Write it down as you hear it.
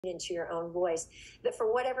into your own voice. But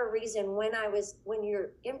for whatever reason, when you're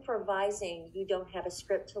improvising, you don't have a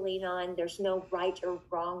script to lean on. There's no right or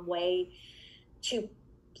wrong way to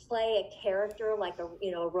play a character, like a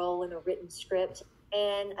role in a written script.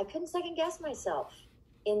 And I couldn't second guess myself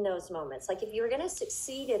in those moments. Like, if you were going to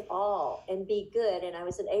succeed at all and be good, and I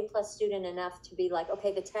was an A+ student enough to be like,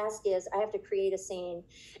 okay, the task is I have to create a scene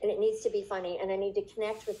and it needs to be funny and I need to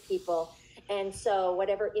connect with people. And so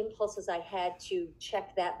whatever impulses I had to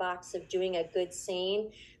check that box of doing a good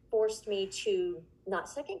scene forced me to not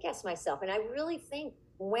second guess myself. And I really think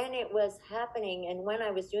when it was happening and when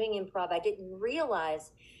I was doing improv, I didn't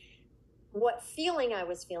realize what feeling I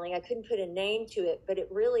was feeling. I couldn't put a name to it, but it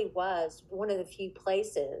really was one of the few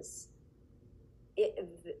places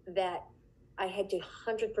that I had to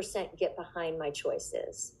 100% get behind my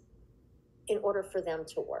choices in order for them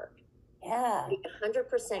to work. Yeah. Be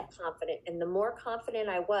 100% confident. And the more confident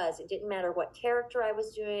I was, it didn't matter what character I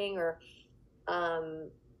was doing or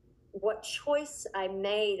what choice I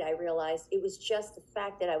made. I realized it was just the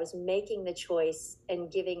fact that I was making the choice and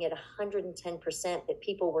giving it 110% that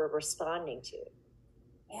people were responding to.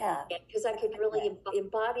 Yeah. Because I could really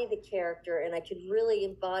embody the character, and I could really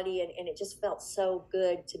embody it, and it just felt so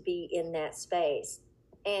good to be in that space.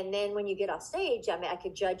 And then when you get off stage, I mean, I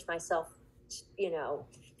could judge myself,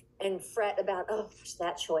 and fret about, there's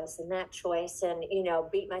that choice and that choice, and,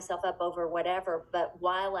 beat myself up over whatever. But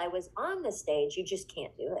while I was on the stage, you just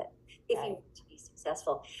can't do it if you want to be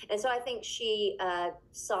successful. And so I think she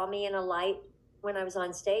saw me in a light when I was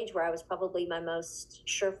on stage where I was probably my most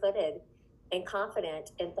sure-footed and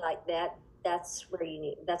confident, and thought that's what you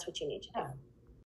need to do.